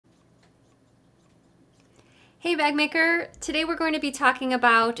Hey bag maker, today we're going to be talking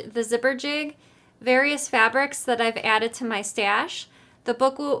about the zipper jig, various fabrics that I've added to my stash.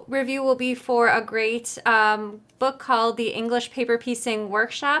 The review will be for a great book called The English Paper Piecing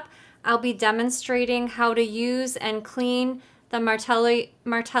Workshop. I'll be demonstrating how to use and clean the Martelli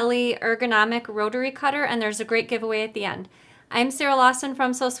Ergonomic Rotary Cutter, and there's a great giveaway at the end. I'm Sarah Lawson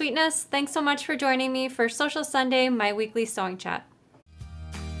from Sew Sweetness. Thanks so much for joining me for Social Sunday, my weekly sewing chat.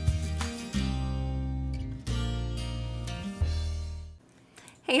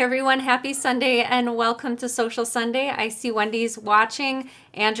 Hey everyone, happy Sunday and welcome to Social Sunday. I see Wendy's watching,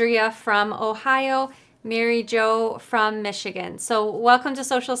 Andrea from Ohio, Mary Jo from Michigan. So welcome to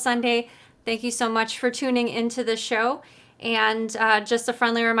Social Sunday. Thank you so much for tuning into the show. And just a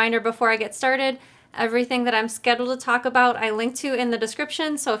friendly reminder before I get started, everything that I'm scheduled to talk about I link to in the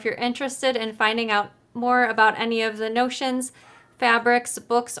description. So if you're interested in finding out more about any of the notions, fabrics,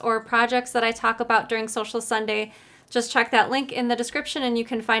 books, or projects that I talk about during Social Sunday, just check that link in the description and you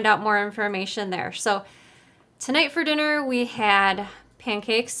can find out more information there. So tonight for dinner we had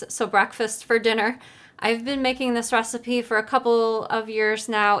pancakes, so breakfast for dinner. I've been making this recipe for a couple of years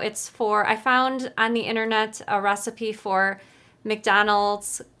now. I found on the internet a recipe for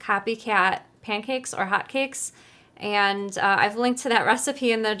McDonald's copycat pancakes or hotcakes, and I've linked to that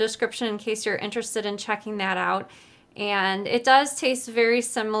recipe in the description in case you're interested in checking that out. And it does taste very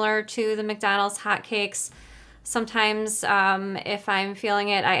similar to the McDonald's hotcakes. Sometimes if I'm feeling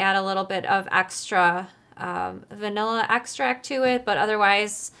it, I add a little bit of extra vanilla extract to it, but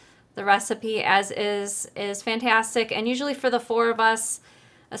otherwise the recipe as is fantastic. And usually for the four of us,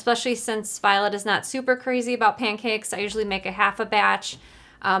 especially since Violet is not super crazy about pancakes, I usually make a half a batch,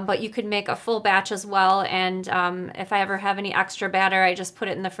 but you could make a full batch as well. And if I ever have any extra batter, I just put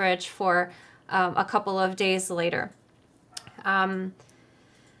it in the fridge for a couple of days later.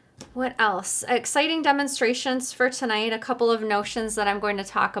 What else? Exciting demonstrations for tonight. A couple of notions that I'm going to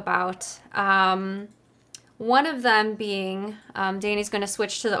talk about. One of them being, Danny's going to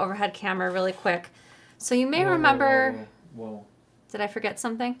switch to the overhead camera really quick. So you may remember... Whoa. Did I forget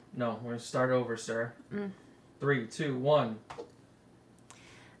something? No, we're going to start over, sir. 3, 2, 1.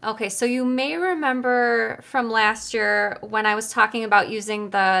 Okay, so you may remember from last year when I was talking about using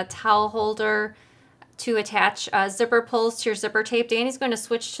the towel holder to attach zipper pulls to your zipper tape. Danny's going to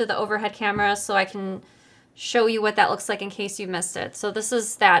switch to the overhead camera so I can show you what that looks like in case you missed it. So this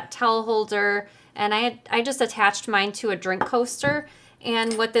is that towel holder, and I just attached mine to a drink coaster,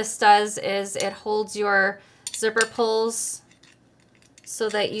 and what this does is it holds your zipper pulls so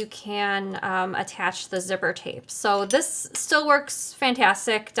that you can attach the zipper tape. So this still works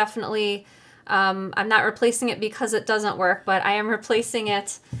fantastic. Definitely, I'm not replacing it because it doesn't work, but I am replacing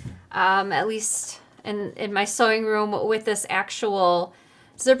it at least in my sewing room with this actual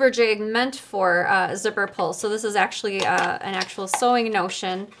zipper jig meant for zipper pull. So this is actually an actual sewing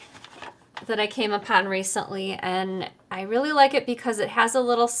notion that I came upon recently, and I really like it because it has a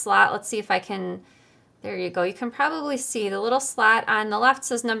little slot. Let's see if I can, there you go. You can probably see the little slot on the left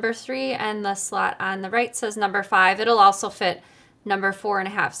says number 3 and the slot on the right says number 5. It'll also fit number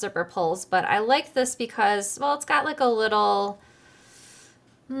 4.5 zipper pulls, but I like this because, well, it's got like a little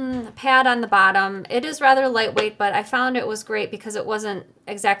pad on the bottom. It is rather lightweight, but I found it was great because it wasn't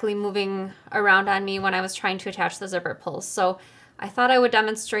exactly moving around on me when I was trying to attach the zipper pulls. So I thought I would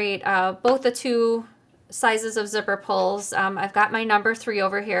demonstrate both the two sizes of zipper pulls. I've got my number 3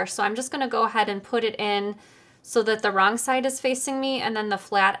 over here, so I'm just going to go ahead and put it in so that the wrong side is facing me and then the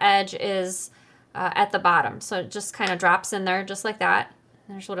flat edge is at the bottom. So it just kind of drops in there just like that.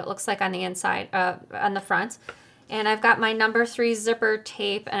 There's what it looks like on the inside, on the front. And I've got my number 3 zipper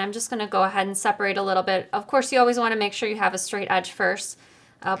tape, and I'm just going to go ahead and separate a little bit. Of course, you always want to make sure you have a straight edge first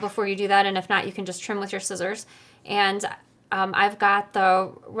before you do that, and if not, you can just trim with your scissors. And I've got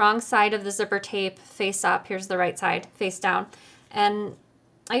the wrong side of the zipper tape face up. Here's the right side face down. And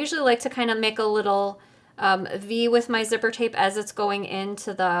I usually like to kind of make a little V with my zipper tape as it's going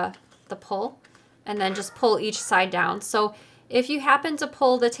into the pull, and then just pull each side down. So if you happen to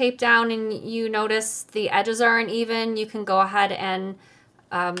pull the tape down and you notice the edges are uneven, you can go ahead and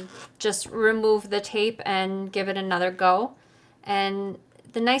just remove the tape and give it another go. And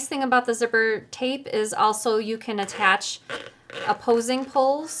the nice thing about the zipper tape is also you can attach opposing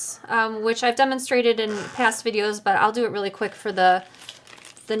pulls, which I've demonstrated in past videos, but I'll do it really quick for the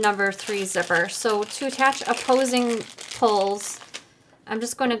number 3 zipper. So to attach opposing pulls, I'm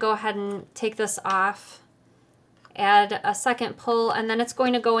just going to go ahead and take this off, add a second pull, and then it's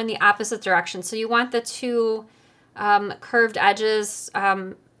going to go in the opposite direction. So you want the two curved edges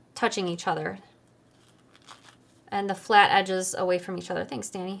touching each other and the flat edges away from each other. Thanks,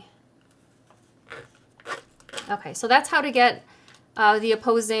 Danny. Okay, so that's how to get the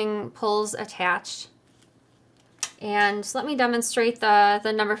opposing pulls attached. And let me demonstrate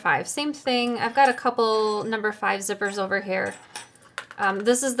the number 5. Same thing. I've got a couple number 5 zippers over here.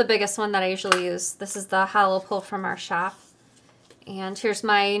 This is the biggest one that I usually use. This is the hollow pull from our shop. And here's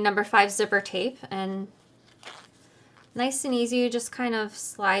my number 5 zipper tape. And nice and easy, just kind of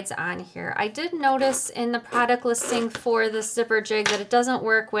slides on here. I did notice in the product listing for this zipper jig that it doesn't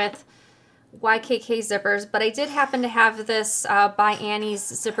work with YKK zippers, but I did happen to have this by Annie's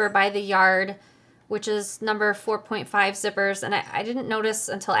zipper by the yard, which is number 4.5 zippers, and I didn't notice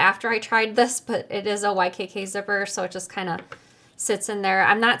until after I tried this, but it is a YKK zipper, so it just kind of sits in there.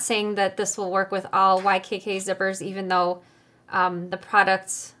 I'm not saying that this will work with all YKK zippers, even though the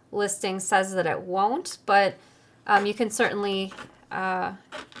product listing says that it won't, but you can certainly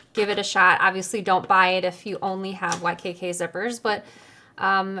give it a shot. Obviously, don't buy it if you only have YKK zippers, but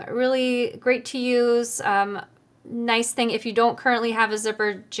really great to use. Nice thing if you don't currently have a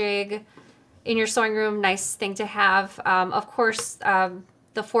zipper jig in your sewing room, nice thing to have. Of course,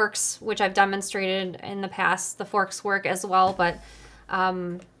 the forks, which I've demonstrated in the past, the forks work as well, but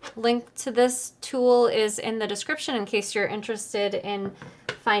link to this tool is in the description in case you're interested in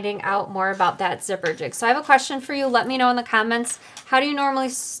finding out more about that zipper jig. So I have a question for you. Let me know in the comments. How do you normally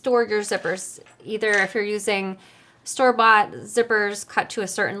store your zippers? Either if you're using store-bought zippers cut to a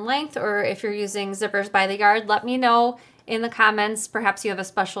certain length, or if you're using zippers by the yard, let me know in the comments. Perhaps you have a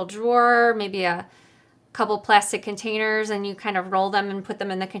special drawer, maybe a couple plastic containers, and you kind of roll them and put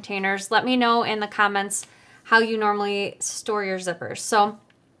them in the containers. Let me know in the comments how you normally store your zippers. So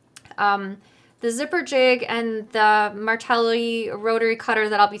the zipper jig and the Martelli rotary cutter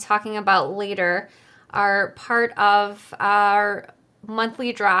that I'll be talking about later are part of our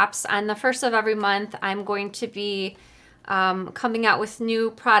monthly drops. On the first of every month, I'm going to be coming out with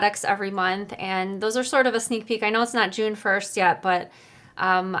new products every month, and those are sort of a sneak peek. I know it's not June 1st yet, but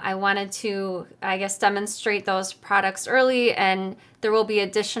I wanted to, I guess, demonstrate those products early, and there will be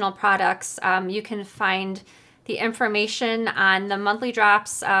additional products. You can find the information on the monthly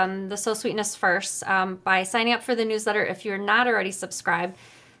drops, the Sew Sweetness First, by signing up for the newsletter if you're not already subscribed.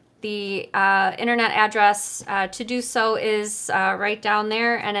 The internet address to do so is right down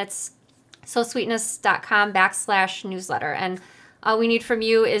there, and it's sewsweetness.com/newsletter. And all we need from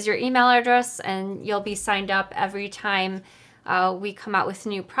you is your email address, and you'll be signed up every time we come out with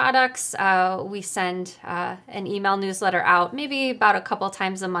new products. We send an email newsletter out maybe about a couple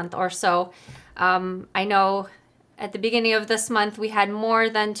times a month or so. I know at the beginning of this month we had more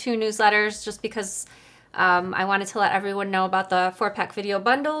than 2 newsletters just because I wanted to let everyone know about the 4-pack video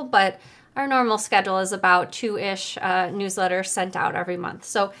bundle, but our normal schedule is about 2-ish newsletters sent out every month.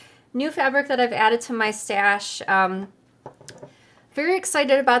 So new fabric that I've added to my stash. Very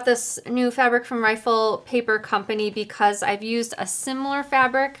excited about this new fabric from Rifle Paper Company because I've used a similar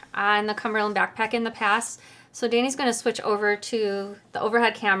fabric on the Cumberland backpack in the past. So Danny's going to switch over to the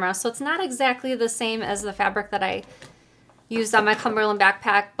overhead camera. So it's not exactly the same as the fabric that I used on my Cumberland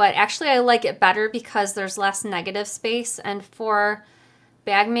backpack, but actually I like it better because there's less negative space. And for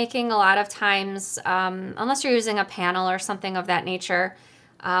bag making, a lot of times, unless you're using a panel or something of that nature,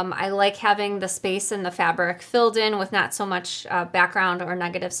 I like having the space in the fabric filled in with not so much background or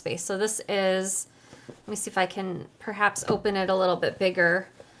negative space. So this is, let me see if I can perhaps open it a little bit bigger.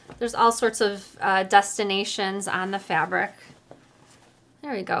 There's all sorts of destinations on the fabric.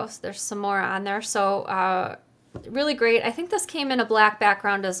 There we go. So there's some more on there. So really great. I think this came in a black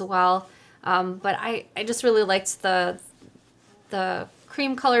background as well, but I just really liked the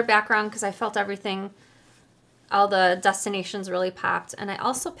cream color background because I felt everything, all the destinations really popped. And I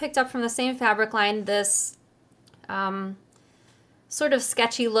also picked up from the same fabric line this sort of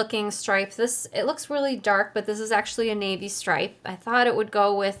sketchy looking stripe. It looks really dark, but this is actually a navy stripe. I thought it would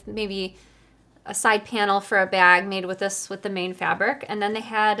go with maybe a side panel for a bag made with this, with the main fabric. And then they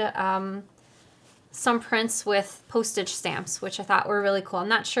had some prints with postage stamps, which I thought were really cool. I'm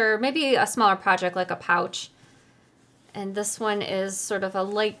not sure, maybe a smaller project like a pouch. And this one is sort of a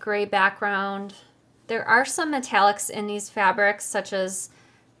light gray background. There are some metallics in these fabrics, such as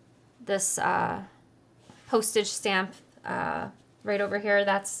this postage stamp right over here.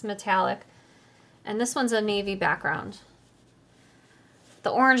 That's metallic. And this one's a navy background. The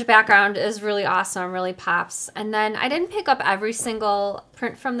orange background is really awesome, really pops. And then I didn't pick up every single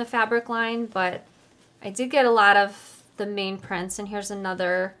print from the fabric line, but I did get a lot of the main prints. And here's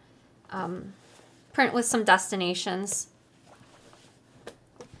another print with some destinations.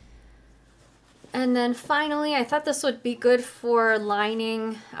 And then finally, I thought this would be good for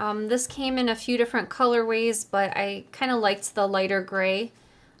lining. This came in a few different colorways, but I kind of liked the lighter gray.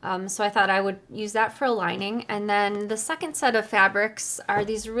 So I thought I would use that for a lining. And then the second set of fabrics are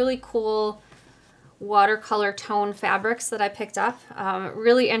these really cool watercolor tone fabrics that I picked up.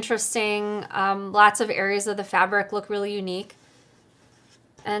 Really interesting. Lots of areas of the fabric look really unique.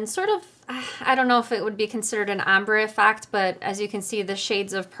 And sort of, I don't know if it would be considered an ombre effect, but as you can see, the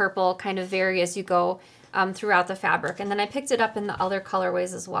shades of purple kind of vary as you go throughout the fabric. And then I picked it up in the other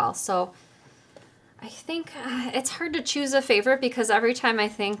colorways as well. So I think it's hard to choose a favorite because every time I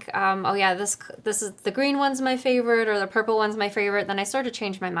think, oh yeah, this is the green one's my favorite or the purple one's my favorite, then I start to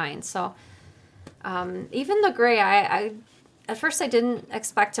change my mind. So even the gray, I at first I didn't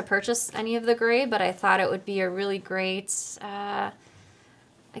expect to purchase any of the gray, but I thought it would be a really great, I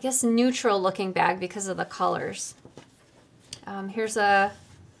guess, neutral looking bag because of the colors. Here's a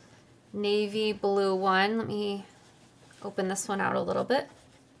navy blue one. Let me open this one out a little bit.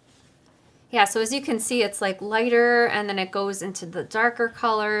 Yeah, so as you can see, it's like lighter and then it goes into the darker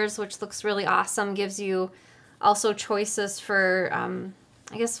colors, which looks really awesome. Gives you also choices for,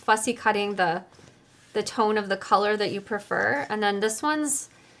 I guess, fussy cutting the tone of the color that you prefer. And then this one's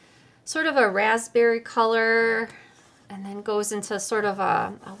sort of a raspberry color and then goes into sort of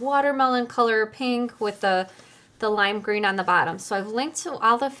a watermelon color pink with the lime green on the bottom. So I've linked to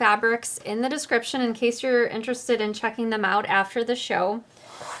all the fabrics in the description in case you're interested in checking them out after the show.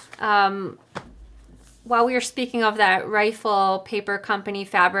 While we were speaking of that Rifle Paper Company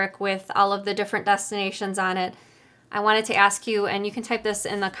fabric with all of the different destinations on it, I wanted to ask you, and you can type this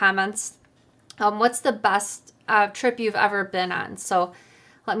in the comments, what's the best trip you've ever been on? So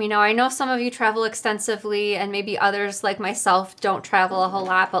let me know. I know some of you travel extensively and maybe others like myself don't travel a whole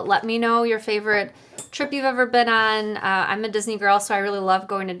lot, but let me know your favorite trip you've ever been on. I'm a Disney girl, so I really love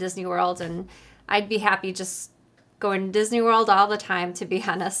going to Disney World, and I'd be happy just going to Disney World all the time, to be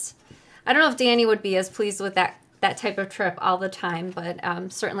honest. I don't know if Danny would be as pleased with that type of trip all the time, but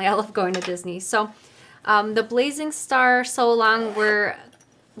certainly I love going to Disney. So the Blazingstar Sew Along, we're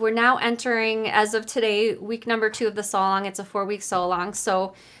now entering, as of today, week number 2 of the sew along. It's a 4-week sew along.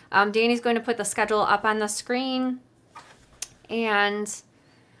 So Danny's going to put the schedule up on the screen, and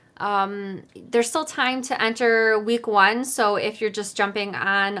there's still time to enter week 1. So if you're just jumping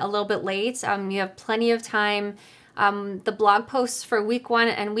on a little bit late, you have plenty of time. The blog posts for week 1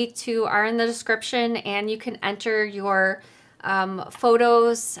 and week 2 are in the description, and you can enter your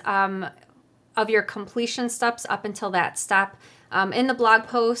photos of your completion steps up until that step in the blog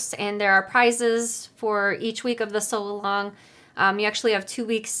posts, and there are prizes for each week of the sew along. You actually have 2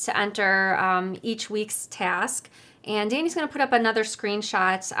 weeks to enter each week's task, and Danny's going to put up another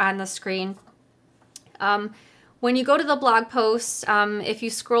screenshot on the screen. When you go to the blog post, if you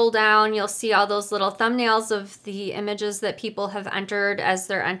scroll down, you'll see all those little thumbnails of the images that people have entered as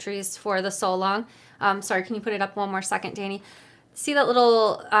their entries for the sew along. Sorry, can you put it up one more second, Danny? See that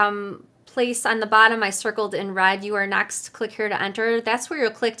little place on the bottom I circled in red, you are next, click here to enter. That's where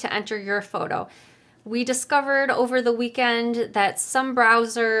you'll click to enter your photo. We discovered over the weekend that some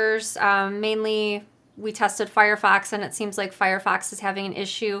browsers, mainly we tested Firefox, and it seems like Firefox is having an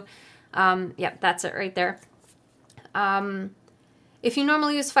issue. Yep, that's it right there. If you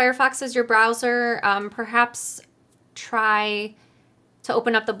normally use Firefox as your browser, perhaps try to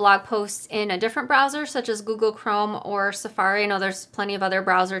open up the blog posts in a different browser, such as Google Chrome or Safari. I know there's plenty of other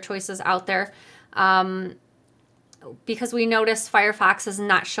browser choices out there. Because we noticed Firefox is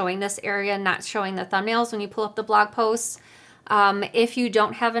not showing this area, not showing the thumbnails when you pull up the blog posts. If you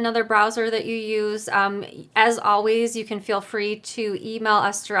don't have another browser that you use, as always, you can feel free to email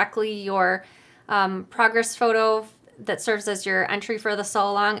us directly your progress photo that serves as your entry for the sew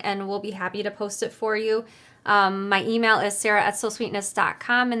along, and we'll be happy to post it for you. My email is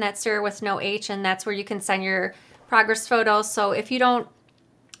sarah@sewsweetness.com, and that's Sarah with no H, and that's where you can send your progress photos. So if you go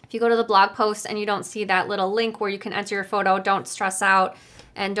to the blog post and you don't see that little link where you can enter your photo, don't stress out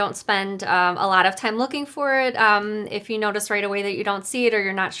and don't spend a lot of time looking for it. If you notice right away that you don't see it or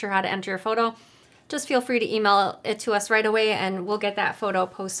you're not sure how to enter your photo, just feel free to email it to us right away and we'll get that photo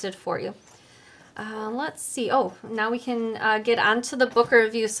posted for you. Let's see. Oh, now we can get on to the book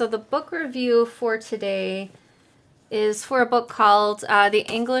review. So the book review for today is for a book called The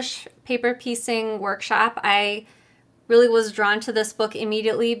English Paper Piecing Workshop. I really was drawn to this book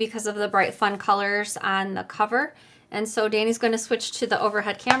immediately because of the bright, fun colors on the cover. And so Danny's going to switch to the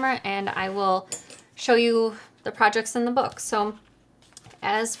overhead camera and I will show you the projects in the book. So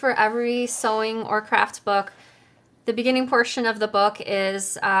as for every sewing or craft book, the beginning portion of the book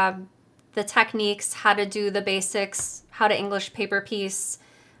is the techniques, how to do the basics, how to English paper piece,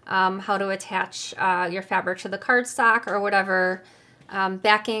 how to attach your fabric to the cardstock or whatever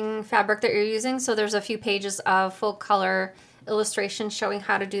backing fabric that you're using. So there's a few pages of full color illustrations showing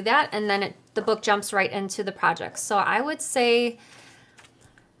how to do that, and then the book jumps right into the projects. So I would say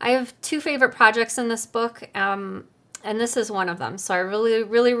I have two favorite projects in this book, and this is one of them. So I really,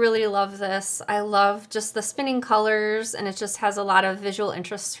 really, really love this. I love just the spinning colors, and it just has a lot of visual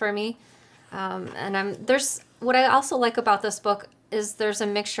interest for me. There's what I also like about this book is there's a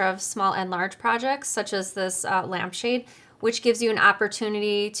mixture of small and large projects, such as this lampshade, which gives you an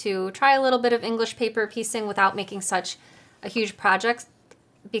opportunity to try a little bit of English paper piecing without making such a huge project,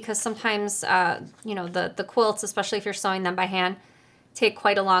 because sometimes, you know, the quilts, especially if you're sewing them by hand, take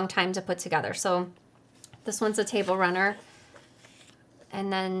quite a long time to put together. So this one's a table runner.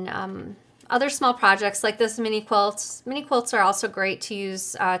 And then other small projects like this mini quilt. Mini quilts are also great to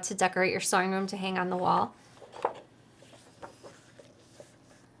use to decorate your sewing room, to hang on the wall.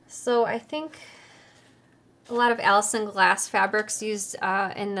 So I think a lot of Allison glass fabrics used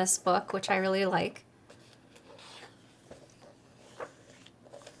in this book, which I really like.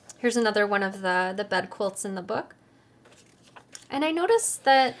 Here's another one of the bed quilts in the book. And I noticed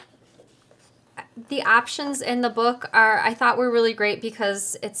that the options in the book I thought were really great,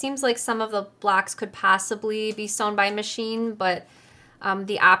 because it seems like some of the blocks could possibly be sewn by machine, but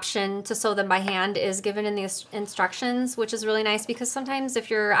the option to sew them by hand is given in the instructions, which is really nice, because sometimes if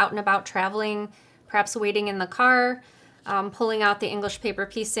you're out and about traveling, perhaps waiting in the car, pulling out the English paper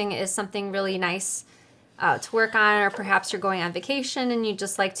piecing is something really nice to work on, or perhaps you're going on vacation and you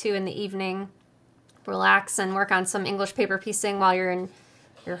just like to, in the evening, relax and work on some English paper piecing while you're in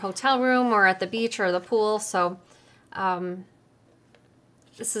your hotel room or at the beach or the pool. So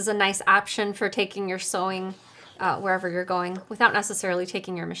this is a nice option for taking your sewing wherever you're going without necessarily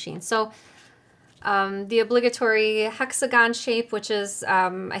taking your machine. So the obligatory hexagon shape, which is,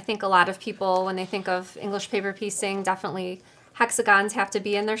 I think a lot of people, when they think of English paper piecing, definitely hexagons have to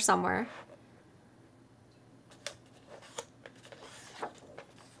be in there somewhere.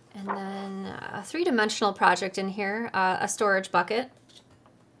 And then a three-dimensional project in here, a storage bucket.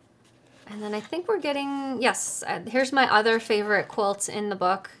 And then I think we're getting, yes, here's my other favorite quilt in the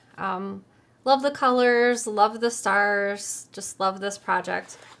book. Love the colors, love the stars, just love this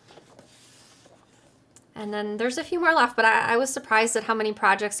project. And then there's a few more left, but I was surprised at how many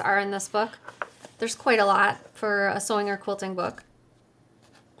projects are in this book. There's quite a lot for a sewing or quilting book.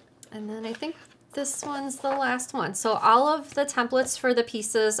 And then I think this one's the last one. So all of the templates for the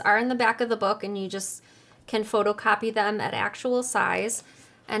pieces are in the back of the book, and you just can photocopy them at actual size.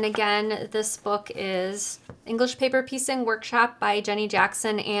 And again, this book is English Paper Piecing Workshop by Jenny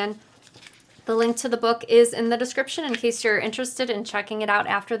Jackson, and the link to the book is in the description in case you're interested in checking it out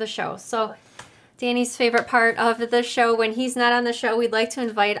after the show. So Danny's favorite part of the show, when he's not on the show, we'd like to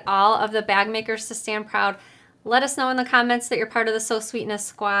invite all of the bag makers to stand proud. Let us know in the comments that you're part of the Sew Sweetness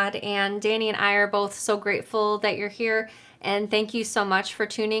squad, and Danny and I are both so grateful that you're here, and thank you so much for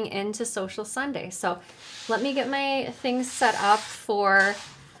tuning in to Sewcial Sunday. So let me get my things set up for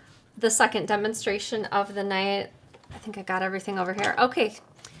the second demonstration of the night. I think I got everything over here. Okay.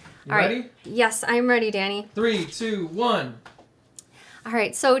 You ready? Yes, I'm ready, Danny. 3, 2, 1. All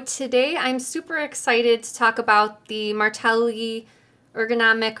right, so today I'm super excited to talk about the Martelli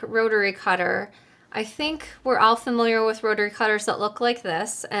Ergonomic Rotary Cutter. I think we're all familiar with rotary cutters that look like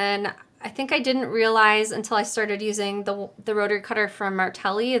this, and I think I didn't realize until I started using the rotary cutter from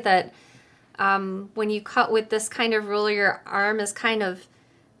Martelli that when you cut with this kind of ruler, your arm is kind of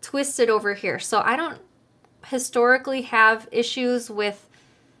twisted over here. So I don't historically have issues with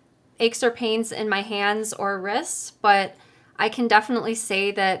aches or pains in my hands or wrists, but I can definitely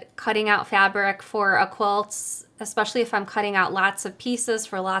say that cutting out fabric for a quilt, especially if I'm cutting out lots of pieces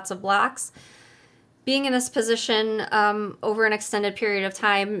for lots of blocks, being in this position over an extended period of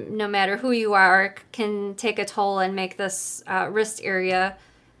time, no matter who you are, can take a toll and make this wrist area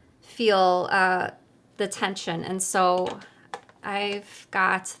feel the tension. And so I've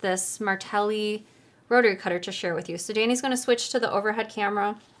got this Martelli rotary cutter to share with you. So Danny's going to switch to the overhead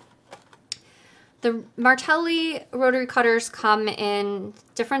camera. The Martelli rotary cutters come in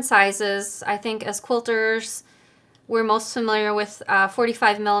different sizes. I think as quilters, we're most familiar with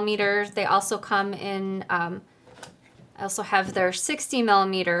 45 millimeters. They also come in, I also have their 60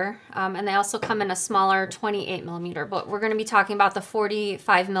 millimeter, and they also come in a smaller 28 millimeter, but we're gonna be talking about the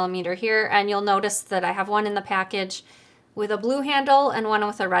 45 millimeter here, and you'll notice that I have one in the package with a blue handle and one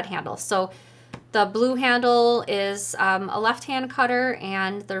with a red handle. So the blue handle is a left-hand cutter,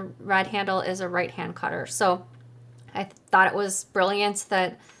 and the red handle is a right-hand cutter. So I thought it was brilliant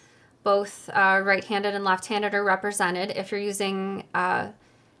that both right-handed and left-handed are represented. If you're using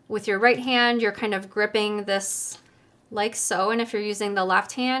with your right hand, you're kind of gripping this like so, and if you're using the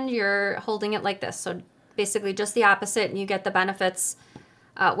left hand, you're holding it like this. So basically just the opposite, and you get the benefits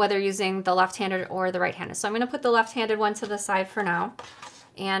whether using the left-handed or the right-handed. So I'm going to put the left-handed one to the side for now.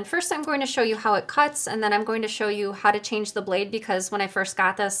 And first I'm going to show you how it cuts, and then I'm going to show you how to change the blade, because when I first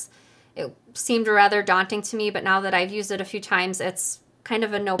got this, it seemed rather daunting to me, but now that I've used it a few times, it's kind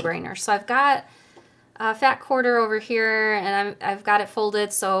of a no-brainer. So I've got a fat quarter over here, and I've got it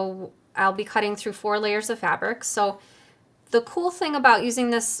folded, so I'll be cutting through 4 layers of fabric. So the cool thing about using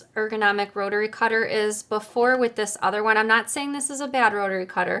this ergonomic rotary cutter is before with this other one, I'm not saying this is a bad rotary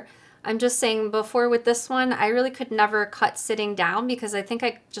cutter, I'm just saying before with this one, I really could never cut sitting down because I think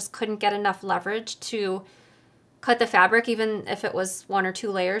I just couldn't get enough leverage to cut the fabric, even if it was 1 or 2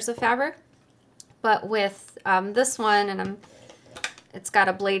 layers of fabric. But with this one, and it's got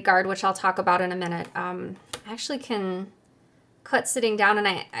a blade guard, which I'll talk about in a minute, I actually can cut sitting down, and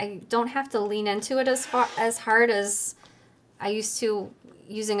I don't have to lean into it as hard as I used to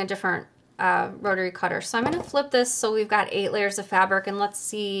using a different rotary cutter. So I'm going to flip this so we've got 8 layers of fabric, and let's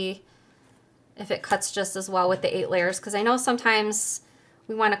see if it cuts just as well with the 8 layers, because I know sometimes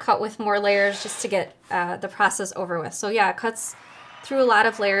we want to cut with more layers just to get the process over with. So yeah, it cuts through a lot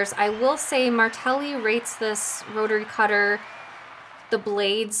of layers. I will say Martelli rates this rotary cutter, the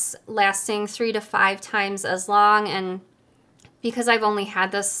blades lasting 3 to 5 times as long, and because I've only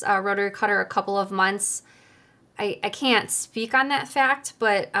had this rotary cutter a couple of months, I can't speak on that fact,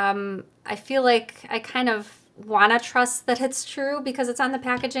 but I feel like I kind of want to trust that it's true because it's on the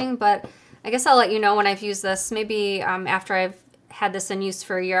packaging, but I guess I'll let you know when I've used this. Maybe after I've had this in use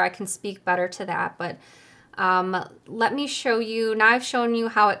for a year, I can speak better to that. But let me show you, now I've shown you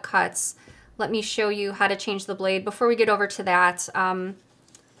how it cuts, let me show you how to change the blade. Before we get over to that,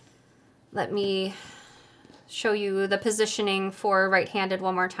 let me show you the positioning for right-handed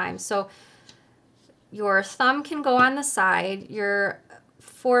one more time. So your thumb can go on the side, your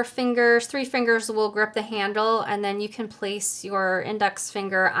 3 fingers will grip the handle, and then you can place your index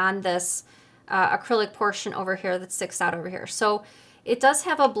finger on this acrylic portion over here that sticks out over here. So it does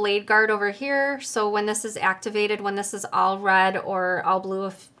have a blade guard over here, so when this is activated, when this is all red or all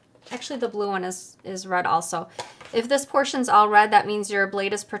blue, actually the blue one is red also. If this portion's all red, that means your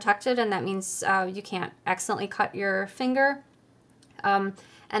blade is protected, and that means you can't accidentally cut your finger.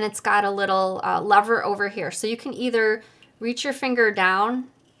 And it's got a little lever over here. So you can either reach your finger down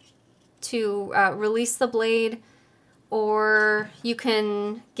to release the blade, or you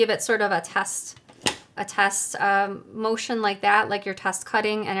can give it sort of a test motion like that, like you're test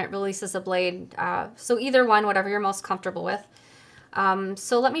cutting, and it releases the blade. So either one, whatever you're most comfortable with.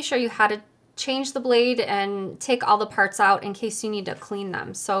 So let me show you how to change the blade and take all the parts out in case you need to clean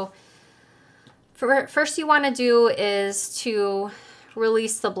them. So first you want to do is to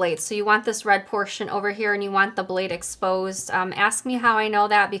release the blade. So you want this red portion over here, and you want the blade exposed. Ask me how I know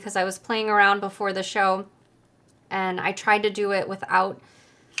that, because I was playing around before the show and I tried to do it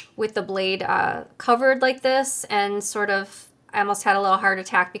with the blade covered like this, and sort of I almost had a little heart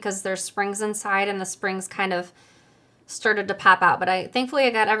attack because there's springs inside and the springs kind of started to pop out. But thankfully I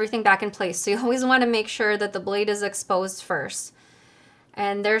got everything back in place. So you always want to make sure that the blade is exposed first.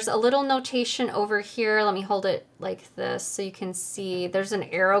 And there's a little notation over here. Let me hold it like this so you can see. There's an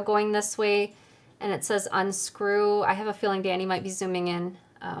arrow going this way, and it says unscrew. I have a feeling Danny might be zooming in,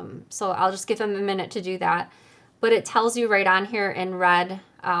 so I'll just give him a minute to do that. But it tells you right on here in red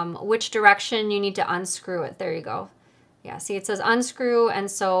which direction you need to unscrew it. There you go. Yeah, see it says unscrew, and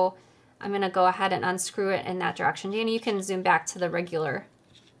so I'm going to go ahead and unscrew it in that direction. Danny, you can zoom back to the regular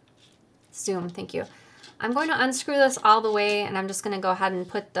zoom. Thank you. I'm going to unscrew this all the way, and I'm just going to go ahead and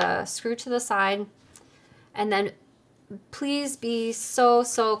put the screw to the side. And then please be so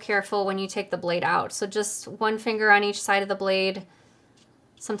careful when you take the blade out. So just 1 finger on each side of the blade.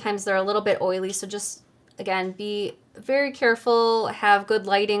 Sometimes they're a little bit oily, so just, again, be very careful, have good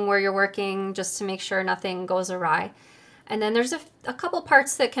lighting where you're working just to make sure nothing goes awry. And then there's a couple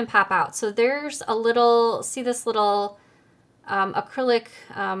parts that can pop out. So there's a little, see this little acrylic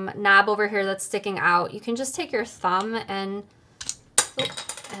knob over here that's sticking out. You can just take your thumb and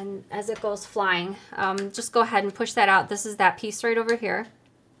as it goes flying, just go ahead and push that out. This is that piece right over here.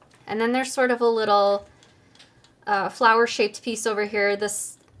 And then there's sort of a little flower shaped piece over here.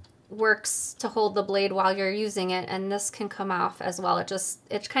 This works to hold the blade while you're using it, and this can come off as well.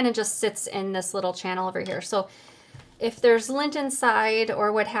 It kind of just sits in this little channel over here. So if there's lint inside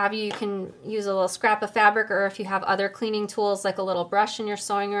or what have you, you can use a little scrap of fabric, or if you have other cleaning tools like a little brush in your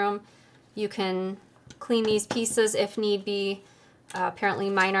sewing room, you can clean these pieces if need be. Apparently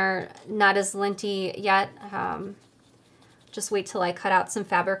mine are not as linty yet. Just wait till I cut out some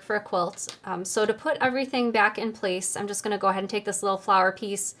fabric for a quilt. So to put everything back in place, I'm just going to go ahead and take this little flower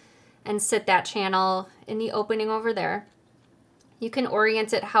piece and sit that channel in the opening over there. You can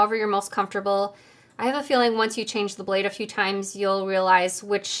orient it however you're most comfortable. I have a feeling once you change the blade a few times, you'll realize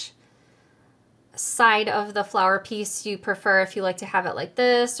which side of the flower piece you prefer, if you like to have it like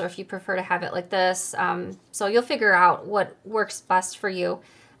this or if you prefer to have it like this. So you'll figure out what works best for you.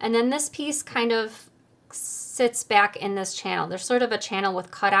 And then this piece kind of sits back in this channel. There's sort of a channel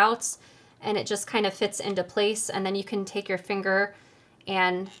with cutouts, and it just kind of fits into place, and then you can take your finger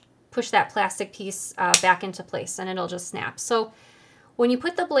and push that plastic piece back into place and it'll just snap. So when you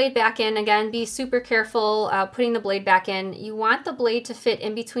put the blade back in, again, be super careful putting the blade back in. You want the blade to fit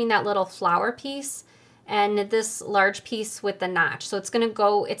in between that little flower piece and this large piece with the notch. So it's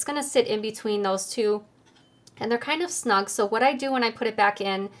gonna sit in between those two, and they're kind of snug. So what I do when I put it back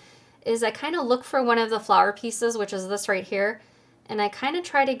in is I kind of look for one of the flower pieces, which is this right here, and I kind of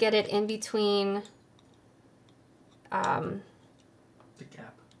try to get it in between the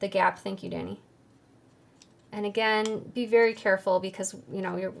gap. Thank you, Danny. And again, be very careful because, you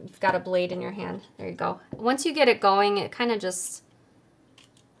know, you've got a blade in your hand. There you go. Once you get it going, it kind of just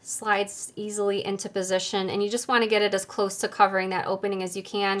slides easily into position, and you just want to get it as close to covering that opening as you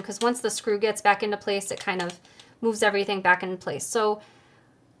can, because once the screw gets back into place, it kind of moves everything back into place. So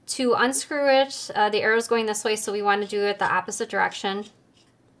to unscrew it, the arrow's going this way, so we want to do it the opposite direction.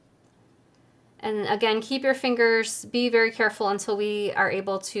 And again, keep your fingers, be very careful until we are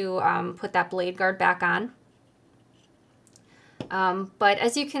able to put that blade guard back on. But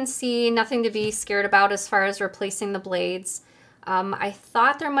as you can see, nothing to be scared about as far as replacing the blades. I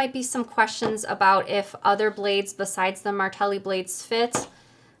thought there might be some questions about if other blades besides the Martelli blades fit.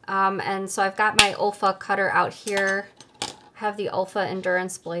 And so I've got my Olfa cutter out here. I have the Olfa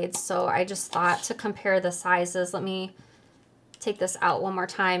Endurance blades, so I just thought to compare the sizes. Let me take this out one more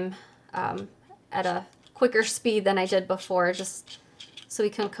time at a quicker speed than I did before, just so we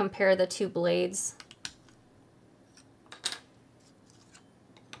can compare the two blades.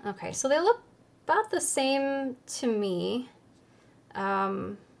 Okay, so they look about the same to me.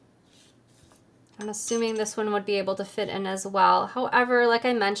 I'm assuming this one would be able to fit in as well. However, like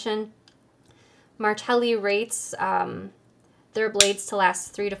I mentioned, Martelli rates their blades to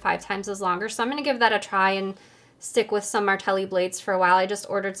last 3 to 5 times as longer. So I'm going to give that a try and stick with some Martelli blades for a while. I just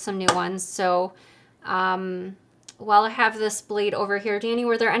ordered some new ones. So while I have this blade over here, Danny,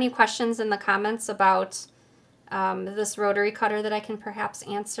 were there any questions in the comments about this rotary cutter that I can perhaps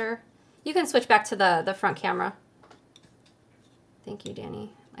answer? You can switch back to the front camera. Thank you,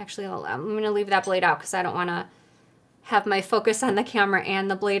 Danny. Actually, I'm going to leave that blade out because I don't want to have my focus on the camera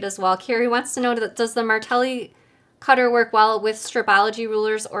and the blade as well. Carrie wants to know, does the Martelli cutter work well with stripology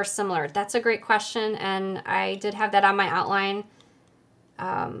rulers or similar? That's a great question, and I did have that on my outline,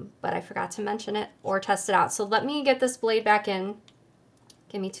 but I forgot to mention it or test it out. So let me get this blade back in.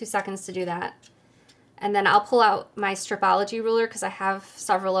 Give me 2 seconds to do that. And then I'll pull out my stripology ruler because I have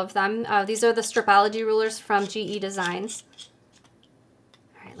several of them. These are the stripology rulers from GE Designs.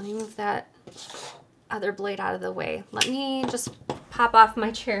 All right, let me move that other blade out of the way. Let me just pop off my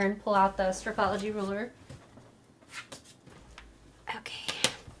chair and pull out the stripology ruler. Okay.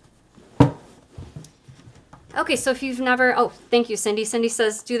 Okay, so if you've never, oh, thank you, Cindy. Cindy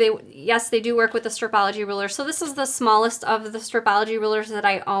says, yes, they do work with the stripology ruler. So this is the smallest of the stripology rulers that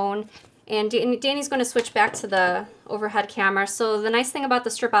I own. And Danny's going to switch back to the overhead camera. So the nice thing about the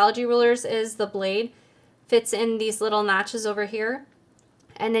stripology rulers is the blade fits in these little notches over here,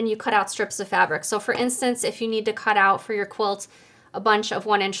 and then you cut out strips of fabric. So for instance, if you need to cut out for your quilt a bunch of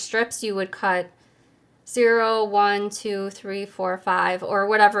 1-inch strips, you would cut 0, 1, 2, 3, 4, 5, or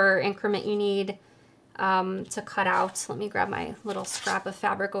whatever increment you need to cut out. Let me grab my little scrap of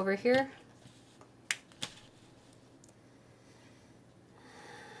fabric over here.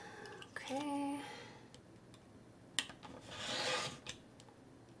 Okay.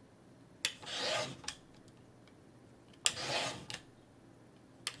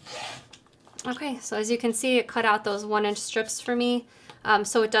 Okay, so as you can see, it cut out those 1-inch strips for me.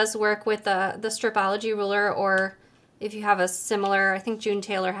 So it does work with the stripology ruler, or if you have a similar, I think June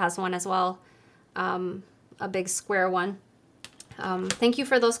Taylor has one as well, a big square one. Thank you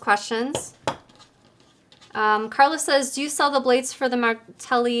for those questions. Carla says, do you sell the blades for the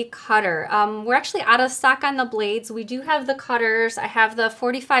Martelli cutter? We're actually out of stock on the blades. We do have the cutters. I have the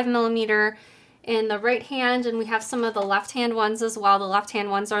 45mm in the right hand, and we have some of the left hand ones as well. The left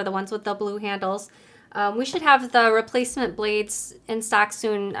hand ones are the ones with the blue handles. We should have the replacement blades in stock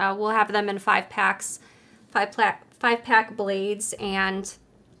soon. We'll have them in 5 packs, 5-pack blades, and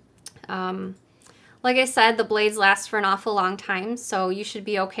like I said, the blades last for an awful long time, so you should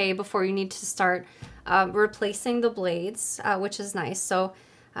be okay before you need to start replacing the blades, which is nice. So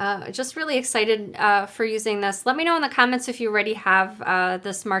Just really excited for using this. Let me know in the comments if you already have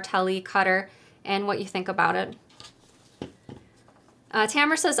this Martelli cutter and what you think about it.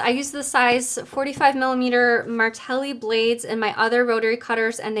 Tamara says, I use the size 45 millimeter Martelli blades in my other rotary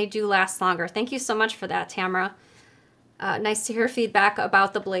cutters and they do last longer. Thank you so much for that, Tamara. Nice to hear feedback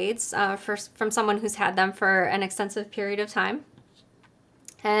about the blades from someone who's had them for an extensive period of time.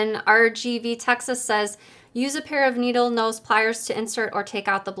 And RGV Texas says, use a pair of needle nose pliers to insert or take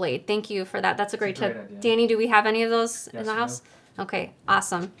out the blade. Thank you for that. That's a great tip. Idea. Danny, do we have any of those in the house? Okay,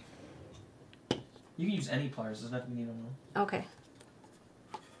 awesome. You can use any pliers. There's nothing needle nose. Okay.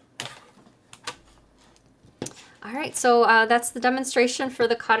 All right, so that's the demonstration for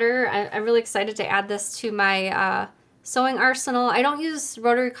the cutter. I'm really excited to add this to my sewing arsenal. I don't use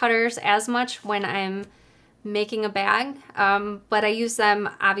rotary cutters as much when I'm making a bag, but I use them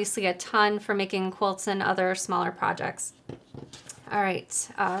obviously a ton for making quilts and other smaller projects. All right,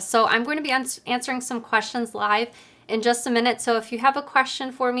 so I'm going to be answering some questions live in just a minute. So if you have a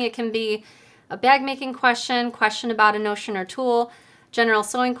question for me, it can be a bag making question, question about a notion or tool, general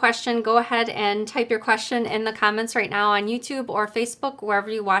sewing question, go ahead and type your question in the comments right now on YouTube or Facebook, wherever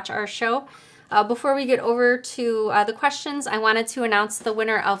you watch our show. Before we get over to the questions, I wanted to announce the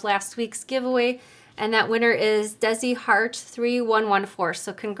winner of last week's giveaway. And that winner is Desi Hart 3114.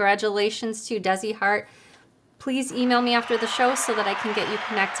 So congratulations to Desi Hart. Please email me after the show so that I can get you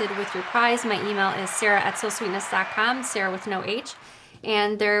connected with your prize. My email is sarah@sewsweetness.com, Sarah with no H.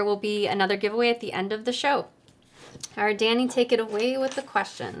 And there will be another giveaway at the end of the show. All right, Danny, take it away with the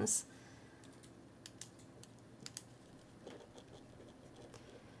questions.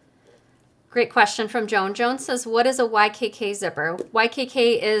 Great question from Joan. Joan says, what is a YKK zipper?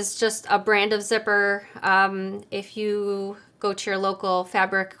 YKK is just a brand of zipper. If you go to your local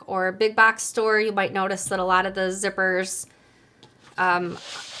fabric or big box store, you might notice that a lot of the zippers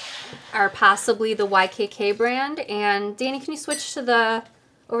are possibly the YKK brand. And Danny, can you switch to the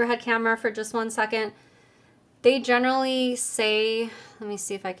overhead camera for just 1 second? They generally say, let me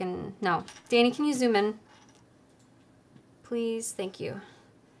see if I can, no. Danny, can you zoom in? Please, thank you.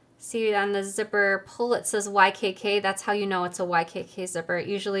 See on the zipper pull it says YKK. That's how you know it's a YKK zipper. It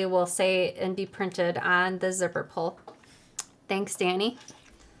usually will say and be printed on the zipper pull. Thanks, Danny.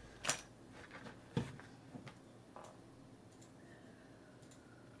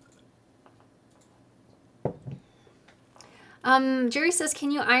 Jerry says,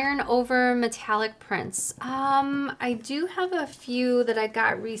 can you iron over metallic prints? I do have a few that I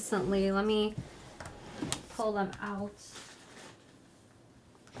got recently. Let me pull them out.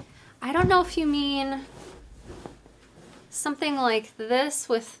 I don't know if you mean something like this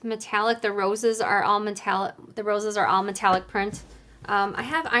with metallic. The roses are all metallic. The roses are all metallic print. I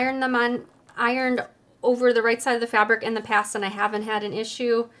have ironed over the right side of the fabric in the past, and I haven't had an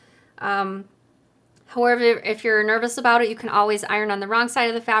issue. However, if you're nervous about it, you can always iron on the wrong side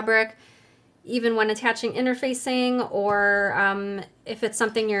of the fabric, even when attaching interfacing, or if it's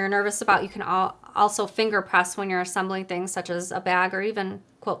something you're nervous about, you can also finger press when you're assembling things such as a bag or even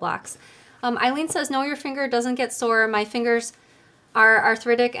quilt blocks. Eileen says, no, your finger doesn't get sore. My fingers are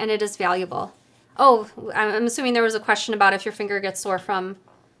arthritic and it is valuable. Oh, I'm assuming there was a question about if your finger gets sore from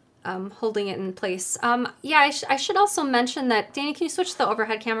holding it in place. Yeah, I should also mention that, Danny, can you switch to the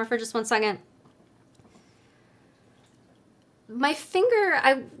overhead camera for just 1 second? My finger,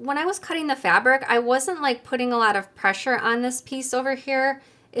 when I was cutting the fabric, I wasn't like putting a lot of pressure on this piece over here.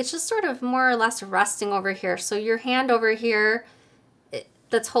 It's just sort of more or less resting over here. So your hand over here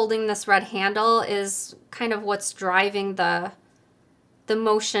that's holding this red handle is kind of what's driving the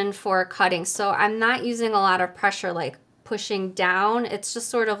motion for cutting. So I'm not using a lot of pressure, like pushing down. It's just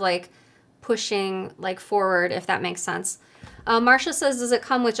sort of like pushing like forward, if that makes sense. Marcia says, does it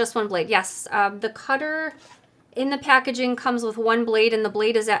come with just one blade? Yes, the cutter in the packaging comes with one blade, and the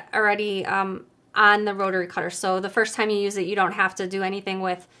blade is already on the rotary cutter. So the first time you use it, you don't have to do anything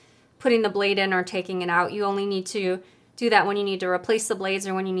with putting the blade in or taking it out. You only need to do that when you need to replace the blades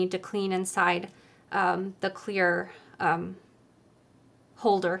or when you need to clean inside the clear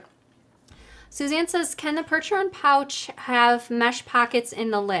holder. Suzanne says, can the Percheron pouch have mesh pockets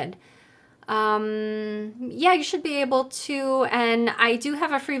in the lid? Yeah, you should be able to, and I do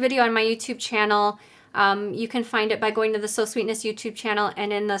have a free video on my YouTube channel. You can find it by going to the Sew Sweetness YouTube channel,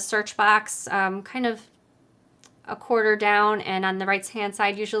 and in the search box, kind of a quarter down and on the right hand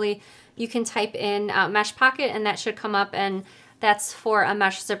side usually, you can type in mesh pocket and that should come up, and that's for a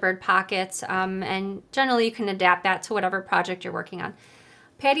mesh zippered pocket, and generally you can adapt that to whatever project you're working on.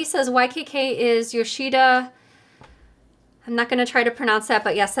 Patty says YKK is Yoshida. I'm not going to try to pronounce that,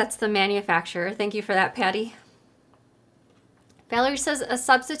 but yes, that's the manufacturer. Thank you for that, Patty. Valerie says, a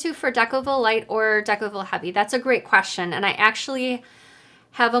substitute for Decovil Light or Decovil Heavy? That's a great question, and I actually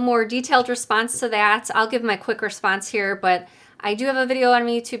have a more detailed response to that. I'll give my quick response here, but I do have a video on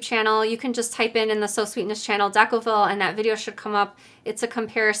my YouTube channel. You can just type in the So Sweetness channel Decovil, and that video should come up. It's a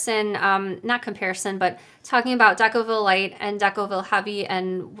comparison, not comparison, but talking about Decovil Light and Decovil Heavy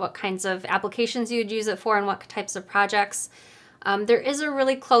and what kinds of applications you'd use it for and what types of projects. There is a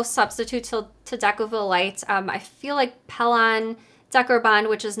really close substitute to Decovil Light. I feel like Pellon Decor Bond,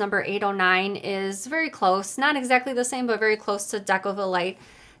 which is number 809, is very close. Not exactly the same, but very close to Decovil Light.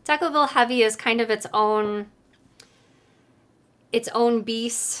 Decovil Heavy is kind of its own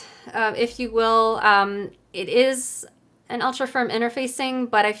beast, if you will. It is an ultra firm interfacing,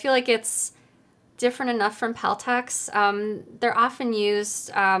 but I feel like it's different enough from Peltex. They're often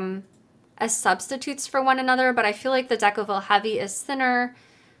used as substitutes for one another, but I feel like the Decovil Heavy is thinner,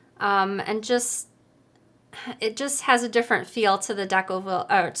 and it just has a different feel to the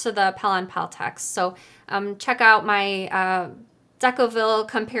Decovil, to the Pellon Peltex. So check out my Decovil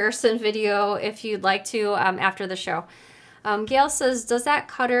comparison video if you'd like to after the show. Gail says, does that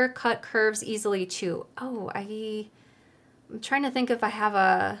cutter cut curves easily too? Oh, I'm trying to think if I have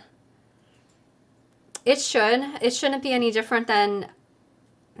a... It should. It shouldn't be any different than...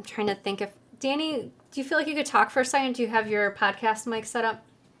 I'm trying to think if... Danny, do you feel like you could talk for a second? Do you have your podcast mic set up?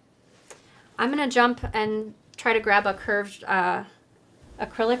 I'm going to jump and try to grab a curved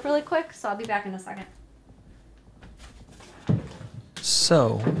acrylic really quick, so I'll be back in a second.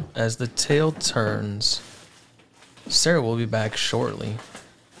 So, as the tail turns, Sarah will be back shortly.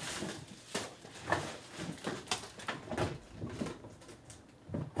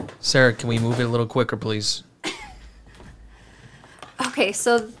 Sarah, can we move it a little quicker, please? Okay,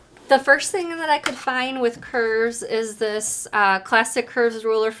 so the first thing that I could find with curves is this classic curves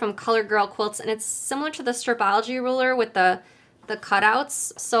ruler from Color Girl Quilts, and it's similar to the Stripology ruler with the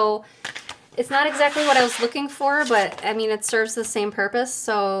cutouts. So it's not exactly what I was looking for, but I mean, it serves the same purpose.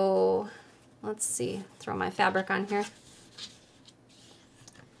 So let's see, throw my fabric on here.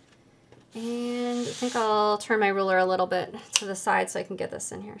 And I think I'll turn my ruler a little bit to the side so I can get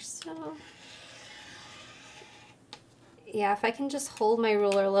this in here. So yeah, if I can just hold my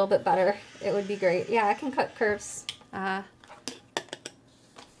ruler a little bit better, it would be great. Yeah, I can cut curves. Cut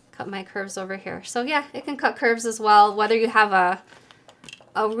my curves over here. So yeah, it can cut curves as well, whether you have a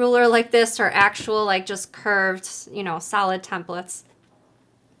ruler like this or actual like just curved, you know, solid templates.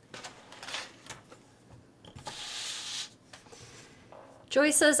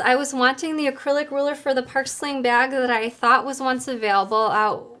 Joy says, I was wanting the acrylic ruler for the park sling bag that I thought was once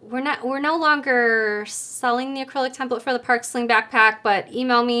available. We're no longer selling the acrylic template for the park sling backpack, but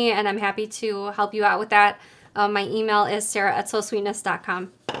email me and I'm happy to help you out with that. My email is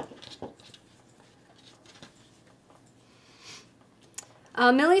sarah@sewsweetness.com.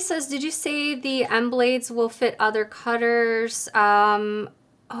 Millie says, did you say the M blades will fit other cutters? Oh,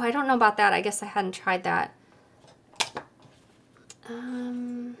 I don't know about that. I guess I hadn't tried that.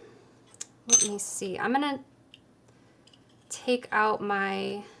 Let me see. I'm gonna take out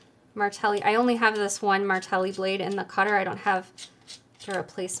my Martelli. I only have this one Martelli blade in the cutter. I don't have the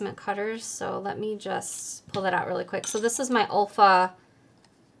replacement cutters, so let me just pull that out really quick. So this is my Olfa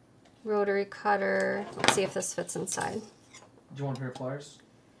rotary cutter. Let's see if this fits inside. Do you want a pair of pliers?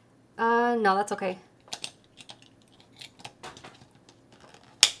 No, that's okay.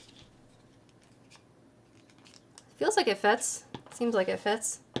 Feels like it fits. Seems like it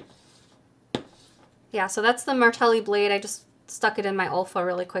fits. Yeah, so that's the Martelli blade. I just stuck it in my Olfa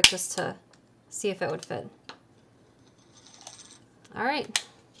really quick just to see if it would fit. All right.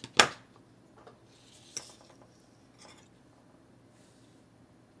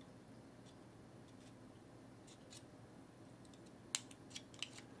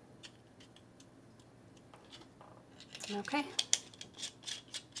 Okay.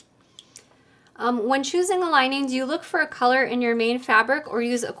 When choosing a lining, do you look for a color in your main fabric or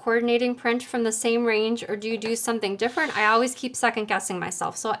use a coordinating print from the same range, or do you do something different? I always keep second guessing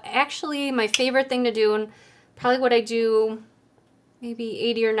myself. So actually my favorite thing to do, and probably what I do maybe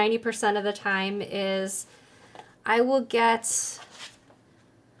 80 or 90% of the time, is I will get,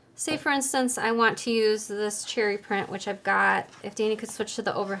 say for instance, I want to use this cherry print, which I've got, if Danny could switch to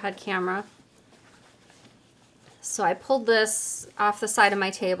the overhead camera. So I pulled this off the side of my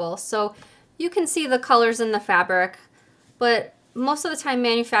table. So you can see the colors in the fabric, but most of the time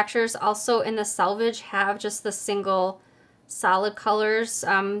manufacturers also in the selvage have just the single solid colors.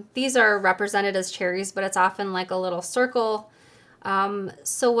 These are represented as cherries, but it's often like a little circle.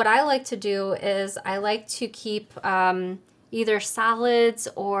 So what I like to do is I like to keep either solids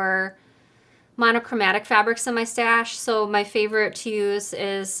or monochromatic fabrics in my stash. So my favorite to use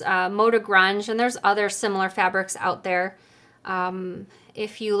is Moda Grunge, and there's other similar fabrics out there.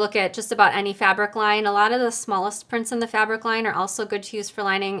 If you look at just about any fabric line, a lot of the smallest prints in the fabric line are also good to use for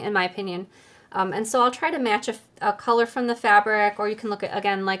lining, in my opinion. And so I'll try to match a color from the fabric, or you can look at,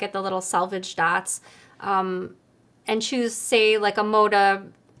 again, like at the little selvage dots, and choose, say, like a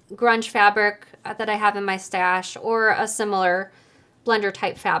Moda Grunge fabric that I have in my stash, or a similar blender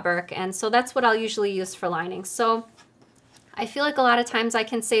type fabric. And so that's what I'll usually use for lining. So I feel like a lot of times I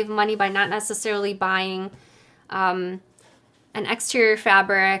can save money by not necessarily buying an exterior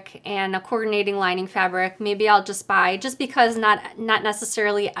fabric and a coordinating lining fabric. Maybe I'll just buy, just because not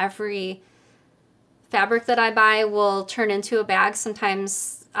necessarily every fabric that I buy will turn into a bag.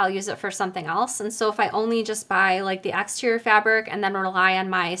 Sometimes I'll use it for something else. And so if I only just buy like the exterior fabric and then rely on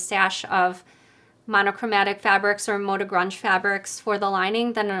my stash of monochromatic fabrics or Moda Grunge fabrics for the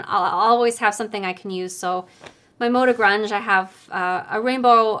lining, then I'll always have something I can use. So my Moda Grunge, I have a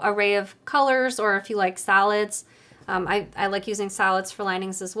rainbow array of colors, or if you like solids, I like using solids for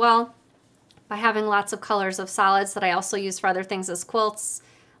linings as well. By having lots of colors of solids that I also use for other things as quilts,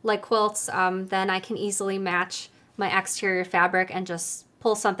 then I can easily match my exterior fabric and just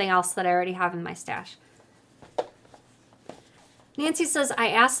pull something else that I already have in my stash. Nancy says, I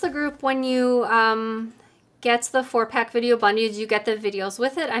asked the group, when you get the 4-pack video bundle, do you get the videos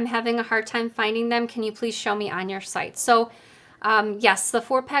with it? I'm having a hard time finding them. Can you please show me on your site? So yes, the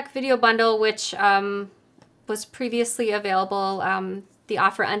 4-pack video bundle, which was previously available, the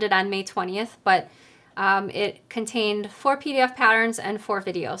offer ended on May 20th, but it contained 4 PDF patterns and 4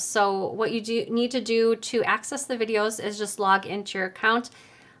 videos. So what you need to do to access the videos is just log into your account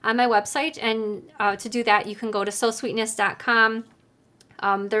on my website, and to do that you can go to sewsweetness.com.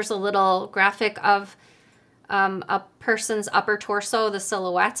 There's a little graphic of a person's upper torso, the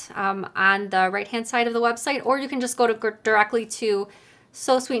silhouette, on the right hand side of the website, or you can just go directly to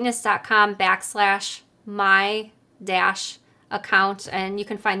sewsweetness.com/my-account, and you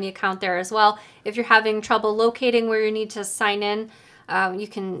can find the account there as well. If you're having trouble locating where you need to sign in, you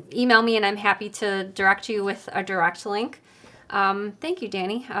can email me and I'm happy to direct you with a direct link. Thank you,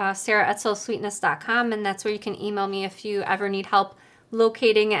 Danny. Sarah@sewsweetness.com, and that's where you can email me if you ever need help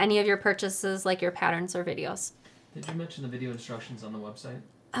locating any of your purchases, like your patterns or videos. Did you mention the video instructions on the website?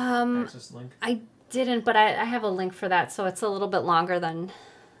 Access link? I didn't, but I have a link for that, so it's a little bit longer than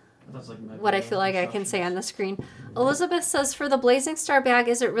what I feel like I can say on the screen. Elizabeth says, for the Blazingstar bag,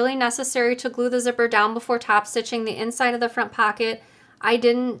 is it really necessary to glue the zipper down before top stitching the inside of the front pocket? I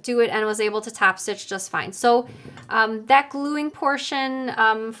didn't do it and was able to top stitch just fine. So that gluing portion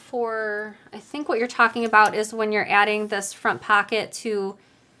for, I think what you're talking about is when you're adding this front pocket to,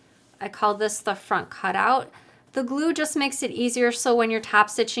 I call this the front cutout. The glue just makes it easier, so when you're top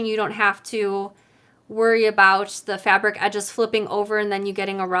stitching you don't have to worry about the fabric edges flipping over and then you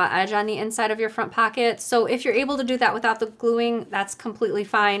getting a raw edge on the inside of your front pocket. So if you're able to do that without the gluing, that's completely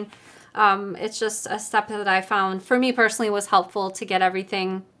fine. It's just a step that I found, for me personally, was helpful to get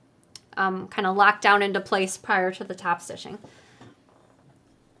everything kind of locked down into place prior to the top stitching.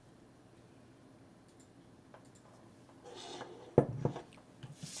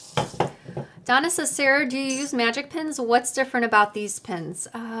 Donna says, Sarah, do you use magic pins? What's different about these pins?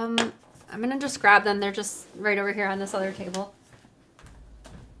 I'm going to just grab them. They're just right over here on this other table.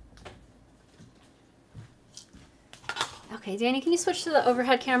 Okay, Danny, can you switch to the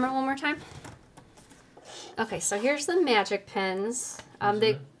overhead camera one more time? Okay, so here's the magic pins.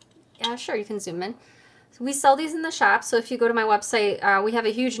 Yeah, sure, you can zoom in. So we sell these in the shop, so if you go to my website, we have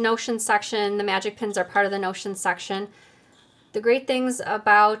a huge notion section. The magic pins are part of the notion section. The great things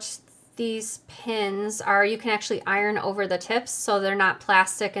about these pins are you can actually iron over the tips, so they're not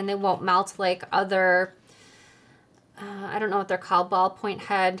plastic and they won't melt like other, I don't know what they're called, ballpoint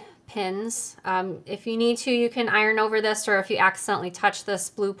head pins. If you need to, you can iron over this, or if you accidentally touch this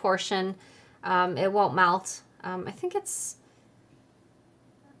blue portion, it won't melt. I think it's,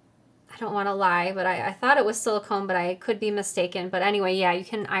 I don't want to lie, but I thought it was silicone, but I could be mistaken. But anyway, yeah, you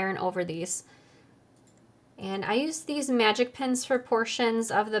can iron over these. And I use these magic pins for portions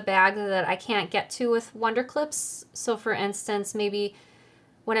of the bag that I can't get to with Wonder Clips. So for instance, maybe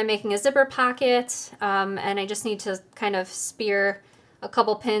when I'm making a zipper pocket and I just need to kind of spear a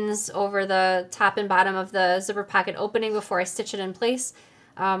couple pins over the top and bottom of the zipper pocket opening before I stitch it in place,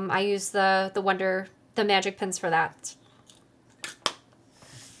 I use the magic pins for that.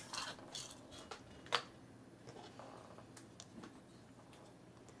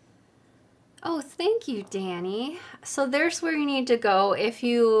 Oh, thank you, Danny. So there's where you need to go if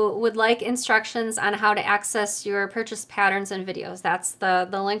you would like instructions on how to access your purchase patterns and videos. That's the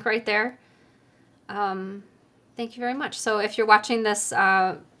link right there. Thank you very much. So if you're watching this,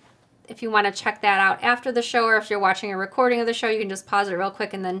 if you want to check that out after the show, or if you're watching a recording of the show, you can just pause it real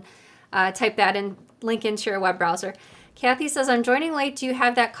quick and then type that in, link into your web browser. Kathy says, I'm joining late. Do you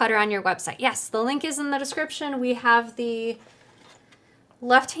have that cutter on your website? Yes, the link is in the description. We have the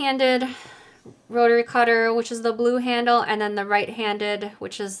left-handed rotary cutter, which is the blue handle, and then the right-handed,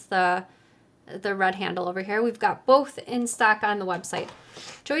 which is the red handle over here. We've got both in stock on the website.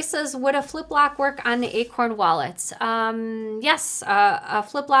 Joyce says, would a flip lock work on the Acorn wallet? Yes, a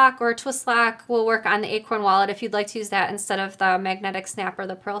flip lock or a twist lock will work on the Acorn wallet if you'd like to use that instead of the magnetic snap or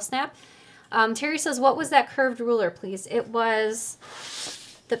the pearl snap. Terry says, what was that curved ruler, please? It was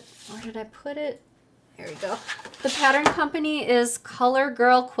where did I put it? There we go. The pattern company is Color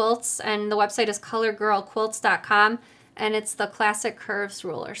Girl Quilts, and the website is colorgirlquilts.com, and it's the classic curves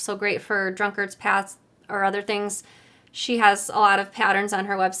ruler. So great for drunkard's paths or other things. She has a lot of patterns on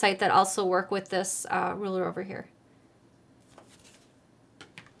her website that also work with this ruler over here.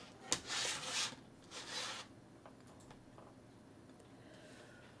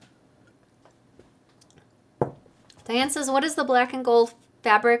 Diane says, what is the black and gold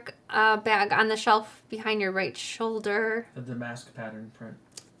fabric bag on the shelf behind your right shoulder? The damask pattern print.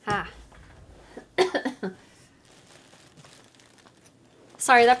 Ah.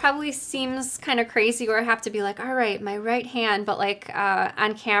 Sorry, that probably seems kind of crazy where I have to be like, all right, my right hand, but like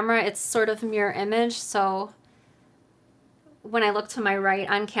on camera, it's sort of mirror image. So when I look to my right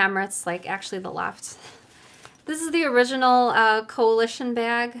on camera, it's like actually the left. This is the original Coalition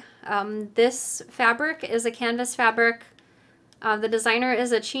bag. This fabric is a canvas fabric. The designer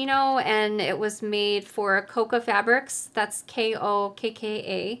is a Chino, and it was made for Coca Fabrics. That's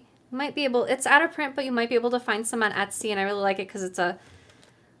Kokka. You might be able, it's out of print, but you might be able to find some on Etsy, and I really like it because it's a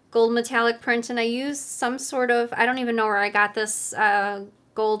gold metallic print, and I used some sort of, I don't even know where I got this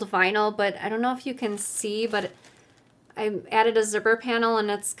gold vinyl, but I don't know if you can see, but I added a zipper panel, and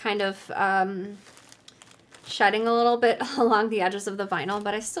it's kind of shedding a little bit along the edges of the vinyl,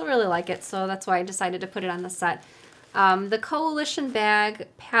 but I still really like it, so that's why I decided to put it on the set. The Coalition bag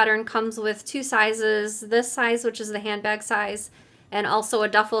pattern comes with two sizes, this size, which is the handbag size, and also a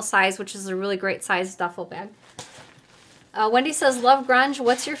duffel size, which is a really great size duffel bag. Wendy says, love grunge.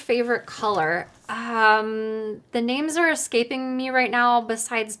 What's your favorite color? The names are escaping me right now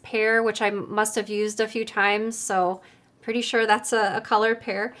besides pear, which I must have used a few times, so pretty sure that's a color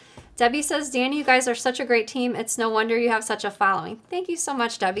pear. Debbie says, Danny, you guys are such a great team. It's no wonder you have such a following. Thank you so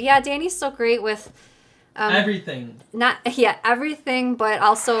much, Debbie. Yeah, Danny's so great with Everything. Everything, but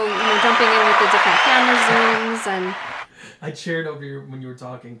also, you know, jumping in with the different camera zooms and. I cheered over you when you were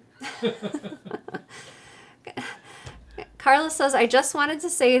talking. Carla says, I just wanted to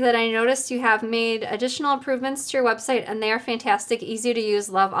say that I noticed you have made additional improvements to your website, and they are fantastic, easy to use,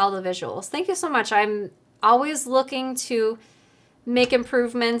 love all the visuals. Thank you so much. I'm always looking to make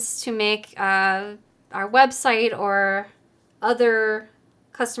improvements to make our website or other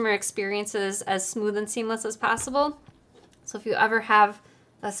customer experiences as smooth and seamless as possible. So if you ever have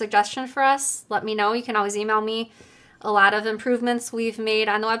a suggestion for us, let me know. You can always email me. A lot of improvements we've made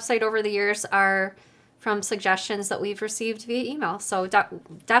on the website over the years are from suggestions that we've received via email. So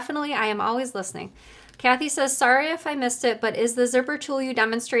definitely, I am always listening. Kathy says, sorry if I missed it, but is the zipper tool you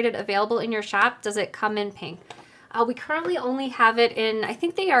demonstrated available in your shop? Does it come in pink? We currently only have it in, I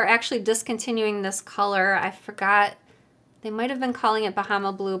think they are actually discontinuing this color. I forgot. They might have been calling it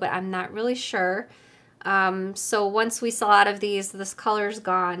Bahama Blue, but I'm not really sure. So once we sell out of these, this color's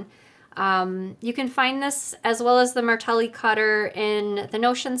gone. You can find this as well as the Martelli cutter in the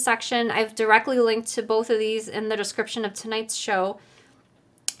Notion section. I've directly linked to both of these in the description of tonight's show.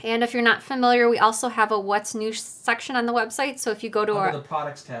 And if you're not familiar, we also have a What's New section on the website. So if you go to Under the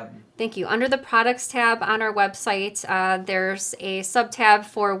Products tab. Thank you. Under the Products tab on our website, there's a sub-tab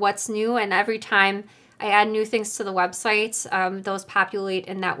for What's New, and every time I add new things to the website, those populate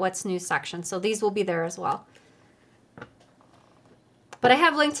in that What's New section. So these will be there as well. But I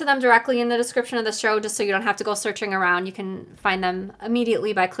have linked to them directly in the description of the show, just so you don't have to go searching around. You can find them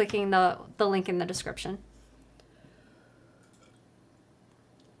immediately by clicking the link in the description.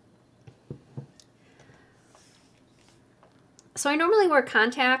 So I normally wear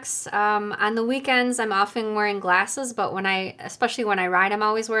contacts. On the weekends, I'm often wearing glasses, but especially when I ride, I'm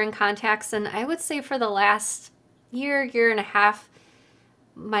always wearing contacts. And I would say for the last year and a half,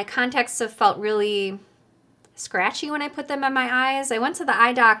 my contacts have felt really scratchy when I put them in my eyes. I went to the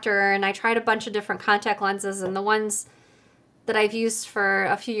eye doctor and I tried a bunch of different contact lenses, and the ones that I've used for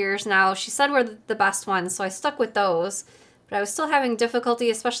a few years now, she said were the best ones, so I stuck with those. But I was still having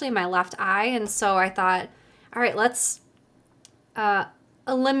difficulty, especially in my left eye, and so I thought, all right, let's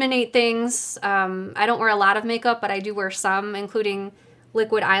eliminate things. I don't wear a lot of makeup, but I do wear some, including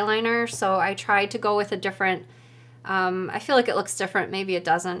liquid eyeliner. So I tried to go with a different, I feel like it looks different. Maybe it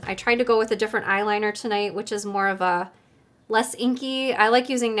doesn't. I tried to go with a different eyeliner tonight, which is more of a less inky. I like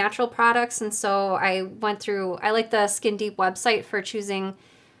using natural products, and so I like the Skin Deep website for choosing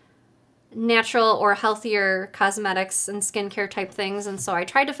natural or healthier cosmetics and skincare type things, and so I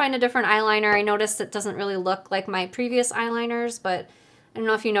tried to find a different eyeliner. I noticed it doesn't really look like my previous eyeliners, but I don't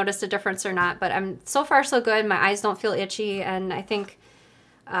know if you noticed a difference or not, but so far so good. My eyes don't feel itchy, and I think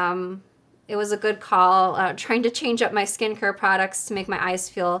it was a good call trying to change up my skincare products to make my eyes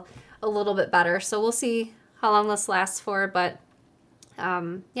feel a little bit better. So we'll see how long this lasts for, but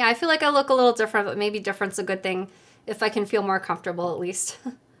yeah, I feel like I look a little different, but maybe different's a good thing if I can feel more comfortable at least.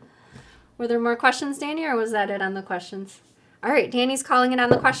 Were there more questions, Danny, or was that it on the questions? All right, Danny's calling in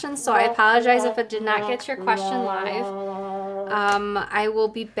on the questions, so I apologize if I did not get your question live. I will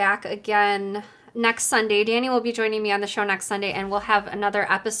be back again next Sunday. Danny will be joining me on the show next Sunday, and we'll have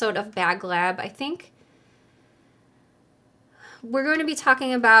another episode of Bag Lab, I think. We're going to be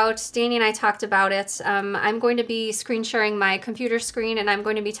talking about, Danny and I talked about it, I'm going to be screen sharing my computer screen, and I'm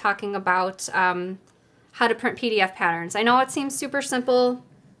going to be talking about how to print PDF patterns. I know it seems super simple,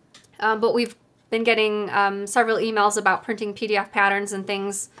 but we've been getting several emails about printing PDF patterns and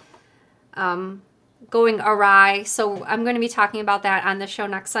things going awry. So I'm going to be talking about that on the show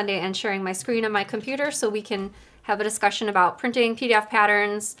next Sunday and sharing my screen on my computer so we can have a discussion about printing PDF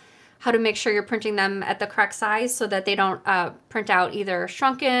patterns, how to make sure you're printing them at the correct size so that they don't print out either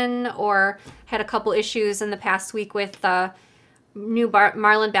shrunken, or had a couple issues in the past week with the new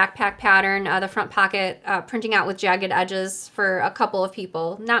Marlin backpack pattern, the front pocket printing out with jagged edges for a couple of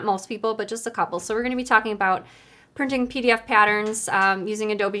people. Not most people, but just a couple. So we're going to be talking about printing PDF patterns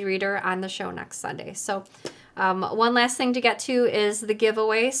using Adobe Reader on the show next Sunday. So one last thing to get to is the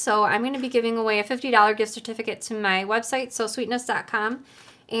giveaway. So I'm going to be giving away a $50 gift certificate to my website, sewsweetness.com.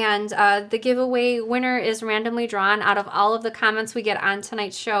 And the giveaway winner is randomly drawn out of all of the comments we get on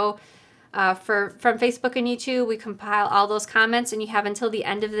tonight's show. From Facebook and YouTube, we compile all those comments, and you have until the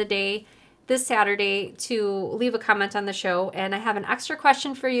end of the day this Saturday to leave a comment on the show. And I have an extra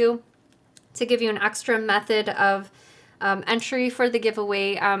question for you to give you an extra method of entry for the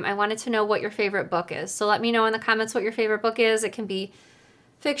giveaway. I wanted to know what your favorite book is. So let me know in the comments what your favorite book is. It can be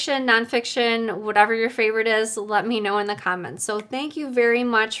fiction, nonfiction, whatever your favorite is, let me know in the comments. So thank you very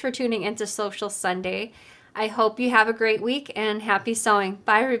much for tuning into Sewcial Sunday. I hope you have a great week and happy sewing.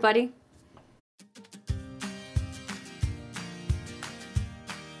 Bye, everybody.